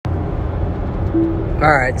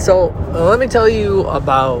All right, so let me tell you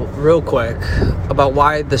real quick about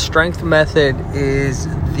why the strength method is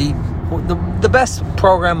the best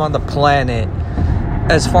program on the planet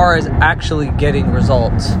as far as actually getting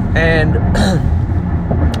results. And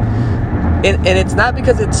and it's not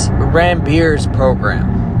because it's Rambir's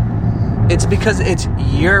program. It's because it's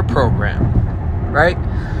your program, right?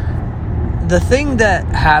 The thing that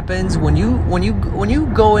happens when you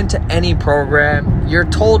go into any program, you're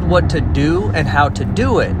told what to do and how to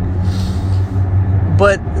do it.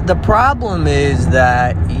 But the problem is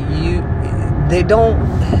that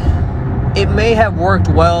it may have worked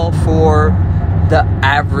well for the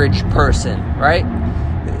average person, right?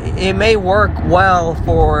 It may work well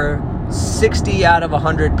for 60 out of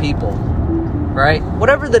 100 people, right?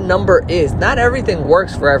 Whatever the number is, not everything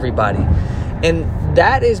works for everybody. And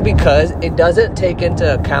that is because it doesn't take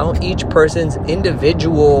into account each person's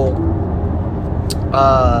individual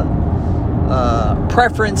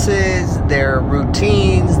preferences, their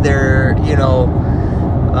routines, their,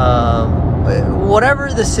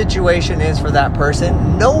 whatever the situation is for that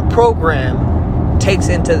person. No program takes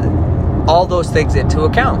all those things into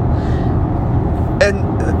account.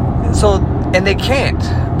 And they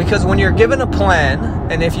can't, because when you're given a plan,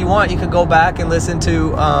 and if you want, you could go back and listen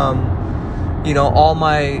to all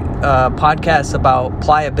my podcasts about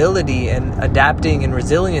pliability and adapting and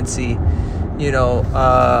resiliency.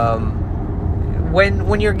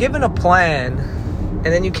 When you're given a plan and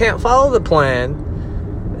then you can't follow the plan,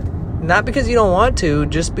 not because you don't want to,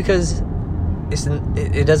 just because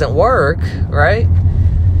it doesn't work, right?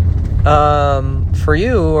 For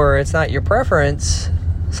you, or it's not your preference,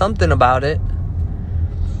 something about it.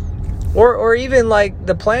 Or even like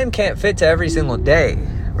the plan can't fit to every single day,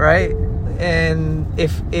 right? And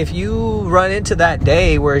if you run into that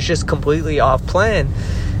day where it's just completely off plan,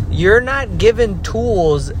 you're not given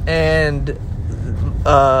tools and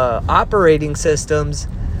operating systems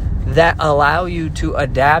that allow you to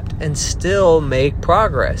adapt and still make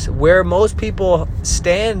progress. Where most people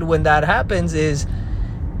stand when that happens is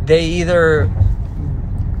they either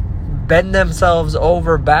bend themselves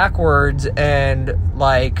over backwards and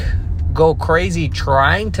like go crazy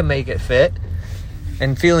trying to make it fit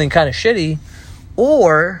and feeling kind of shitty,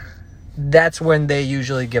 or that's when they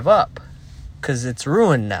usually give up because it's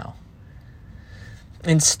ruined now.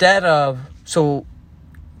 Instead of,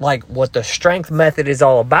 like what the strength method is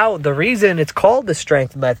all about, the reason it's called the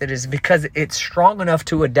strength method is because it's strong enough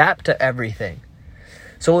to adapt to everything.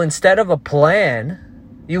 So instead of a plan,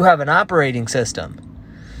 you have an operating system.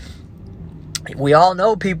 We all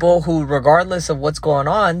know people who, regardless of what's going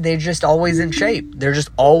on, they're just always in shape. They're just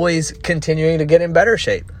always continuing to get in better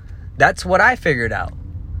shape. That's what I figured out.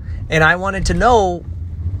 And I wanted to know,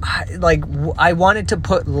 I wanted to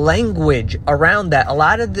put language around that. A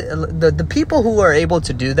lot of the people who are able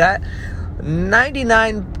to do that,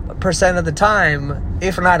 99% of the time,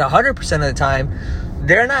 if not 100% of the time,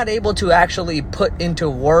 they're not able to actually put into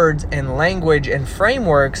words and language and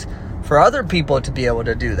frameworks for other people to be able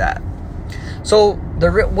to do that. So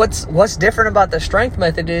what's different about the strength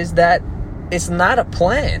method is that it's not a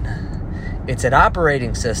plan. It's an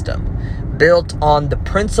operating system built on the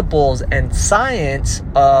principles and science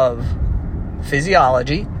of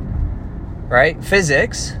physiology, right?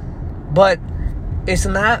 Physics. But it's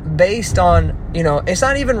not based on, it's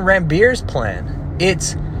not even Rambir's plan.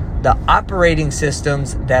 It's the operating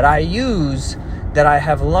systems that I use, that I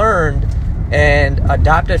have learned and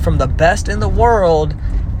adopted from the best in the world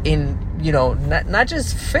in, not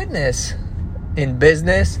just fitness, in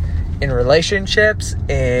business, in relationships,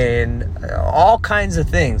 in all kinds of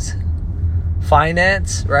things.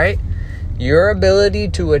 Finance, right? Your ability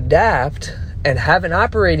to adapt and have an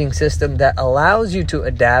operating system that allows you to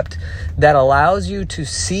adapt, that allows you to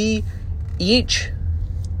see each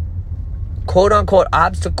quote-unquote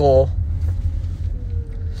obstacle,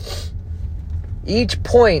 each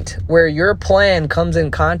point where your plan comes in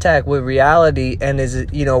contact with reality and is,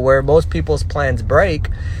 where most people's plans break.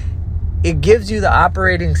 It gives you the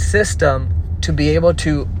operating system to be able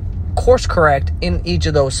to course correct in each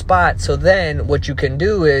of those spots. So then what you can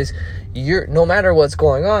do is, no matter what's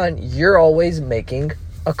going on, you're always making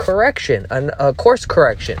a correction, a course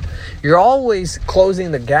correction. You're always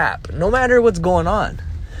closing the gap, no matter what's going on.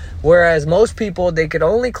 Whereas most people, they could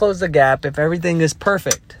only close the gap if everything is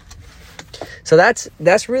perfect. So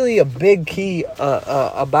that's really a big key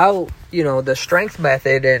about the strength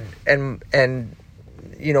method and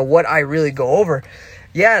what I really go over.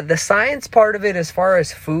 Yeah, the science part of it, as far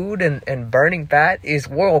as food and burning fat, is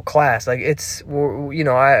world class. Like it's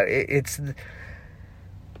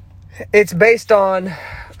based on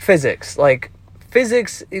physics. Like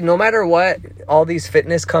physics, no matter what all these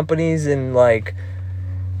fitness companies and like,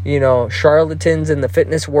 you know, charlatans in the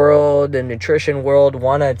fitness world and nutrition world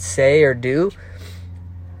want to say or do,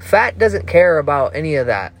 fat doesn't care about any of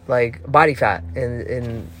that. Like body fat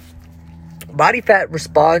and body fat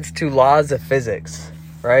responds to laws of physics,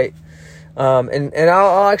 right? And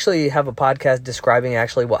I'll actually have a podcast describing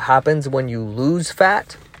actually what happens when you lose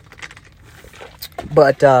fat.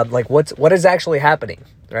 But like what is actually happening,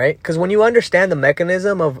 right? Because when you understand the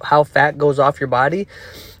mechanism of how fat goes off your body,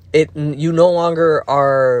 you no longer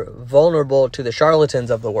are vulnerable to the charlatans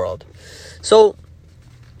of the world. So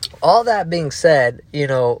all that being said, you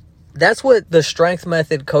know, that's what the Strength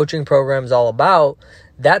Method coaching program is all about.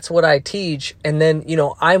 That's what I teach. And then, you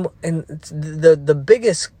know, the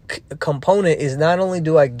biggest component is not only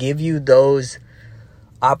do I give you those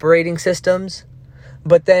operating systems,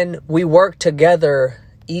 but then we work together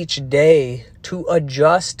each day to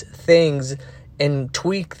adjust things and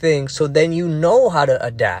tweak things so then you know how to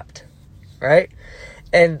adapt, right?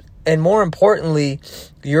 And more importantly,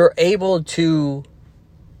 you're able to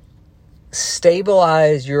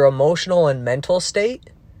stabilize your emotional and mental state,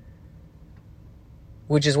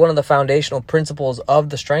 which is one of the foundational principles of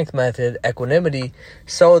the Strength Method, equanimity,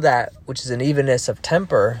 which is an evenness of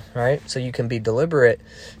temper, right? So you can be deliberate,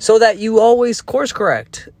 so that you always course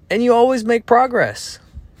correct and you always make progress.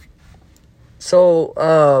 So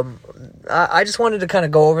I just wanted to kind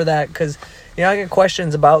of go over that because, you know, I get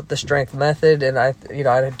questions about the Strength Method and I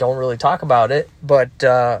don't really talk about it, but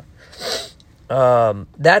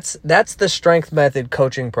that's the Strength Method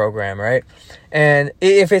coaching program, right? And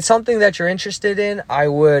if it's something that you're interested in, I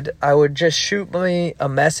would just shoot me a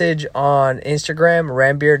message on Instagram,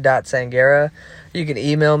 rambir.sangera. You can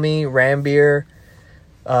email me,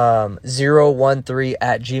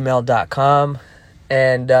 rambir013@gmail.com.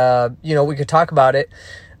 And, you know, we could talk about it.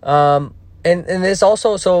 And this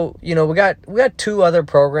also, so, you know, we got 2 other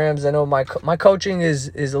programs. I know my coaching is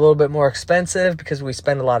a little bit more expensive because we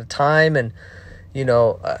spend a lot of time, and, you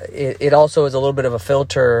know, it also is a little bit of a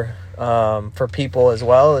filter for people as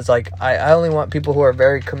well. It's like I only want people who are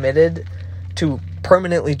very committed to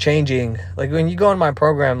permanently changing. Like when you go on my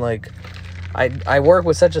program, like I work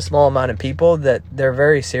with such a small amount of people that they're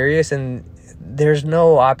very serious, and there's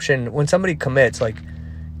no option when somebody commits, like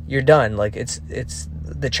you're done. Like it's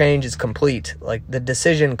the change is complete. Like the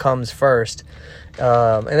decision comes first.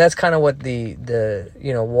 And that's kind of what the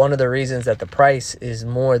you know, one of the reasons that the price is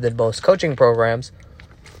more than most coaching programs.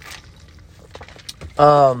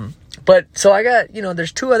 But so I got, you know,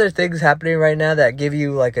 there's 2 other things happening right now that give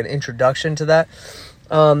you like an introduction to that.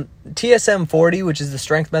 TSM 40, which is the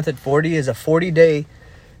Strength Method 40, is a 40-day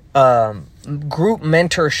group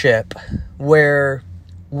mentorship where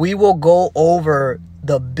we will go over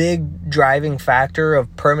the big driving factor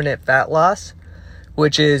of permanent fat loss,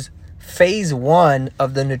 which is phase 1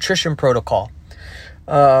 of the nutrition protocol.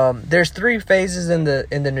 There's 3 phases in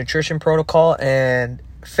the nutrition protocol, and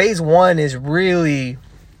phase 1 is really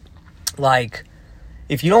like,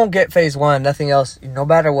 if you don't get phase 1, nothing else, no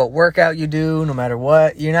matter what workout you do, no matter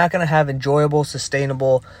what, you're not going to have enjoyable,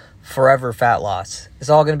 sustainable, forever fat loss. It's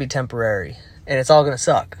all going to be temporary, and it's all going to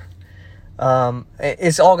suck.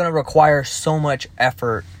 It's all going to require so much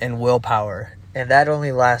effort and willpower, and that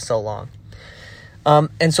only lasts so long.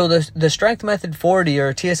 And so the Strength Method 40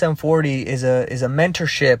 or TSM 40 is a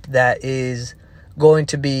mentorship that is going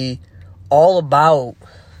to be all about,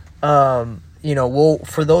 you know,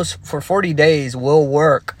 for 40 days, we'll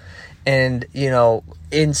work and, you know,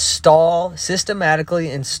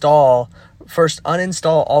 systematically first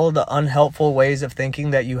uninstall all of the unhelpful ways of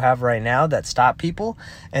thinking that you have right now that stop people.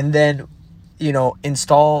 And then, you know,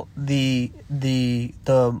 install the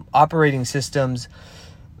operating systems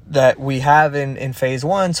that we have in phase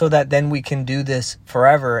 1, so that then we can do this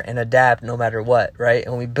forever and adapt no matter what, right?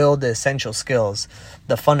 And we build the essential skills,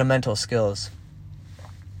 the fundamental skills.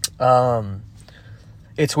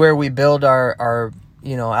 It's where we build our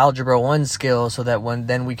you know, Algebra 1 skills so that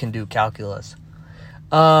then we can do calculus.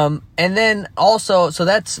 And then also, so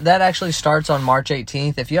that actually starts on March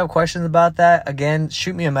 18th. If you have questions about that, again,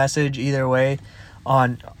 shoot me a message either way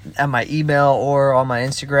at my email or on my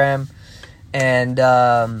Instagram. And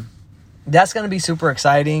that's going to be super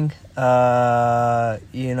exciting.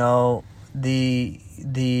 You know,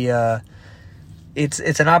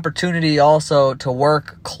 it's an opportunity also to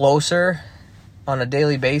work closer on a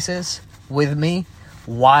daily basis with me,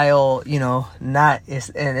 while, you know,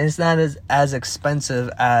 it's not as expensive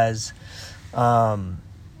as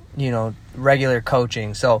you know, regular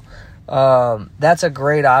coaching. So that's a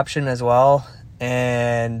great option as well.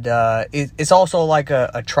 And it's also like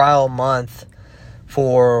a trial month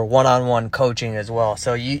for one-on-one coaching as well.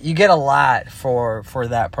 So you get a lot for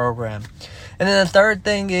that program. And then the third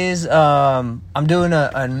thing is I'm doing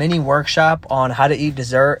a mini workshop on how to eat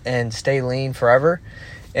dessert and stay lean forever.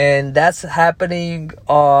 And that's happening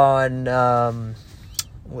on,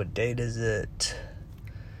 what date is it?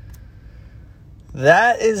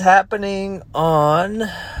 That is happening on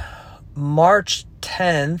March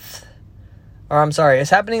 10th. Or I'm sorry,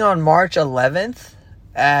 it's happening on March 11th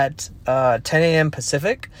at 10 a.m.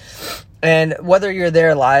 Pacific. And whether you're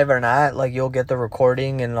there live or not, like, you'll get the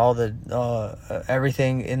recording and all the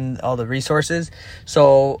everything in all the resources.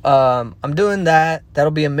 So I'm doing that.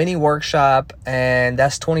 That'll be a mini workshop, and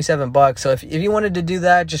that's $27. So if you wanted to do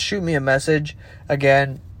that, just shoot me a message.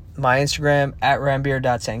 Again, my Instagram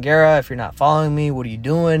 @rambeer.sangera. If you're not following me, what are you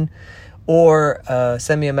doing? Or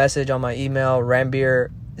send me a message on my email,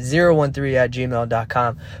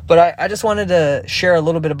 rambeer013@gmail.com. But I just wanted to share a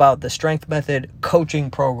little bit about the Strength Method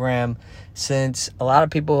coaching program, since a lot of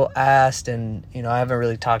people asked, and I haven't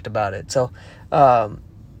really talked about it. So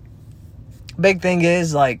big thing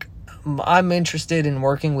is, like, I'm interested in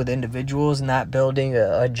working with individuals, not building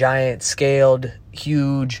a giant scaled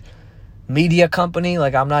huge media company.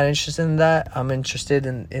 Like, I'm not interested in that. I'm interested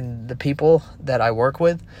in the people that I work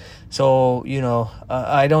with. So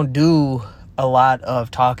I don't do a lot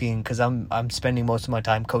of talking because I'm spending most of my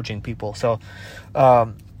time coaching people. So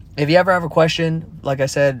if you ever have a question, like I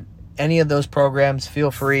said, any of those programs,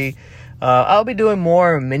 feel free. I'll be doing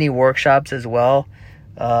more mini workshops as well,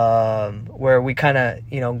 where we kind of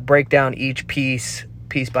break down each piece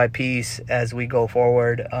by piece as we go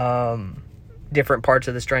forward, different parts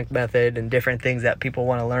of the Strength Method and different things that people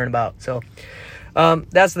want to learn about. So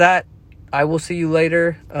that's that. I will see you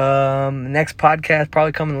later. Next podcast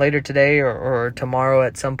probably coming later today or tomorrow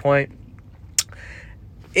at some point.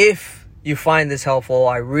 If you find this helpful,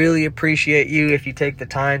 I really appreciate you if you take the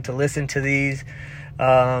time to listen to these.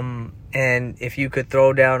 And if you could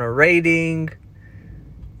throw down a rating,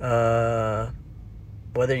 whether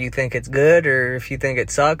you think it's good or if you think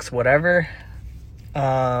it sucks, whatever,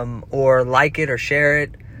 or like it or share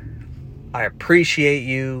it, I appreciate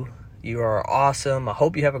you. You are awesome. I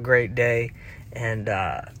hope you have a great day, and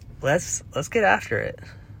let's get after it.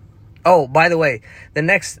 Oh, by the way, the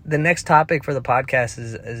next topic for the podcast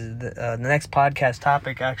is the next podcast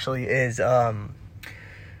topic actually is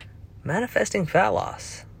manifesting fat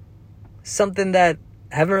loss. Something that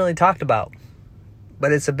I haven't really talked about,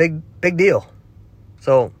 but it's a big deal.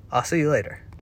 So I'll see you later.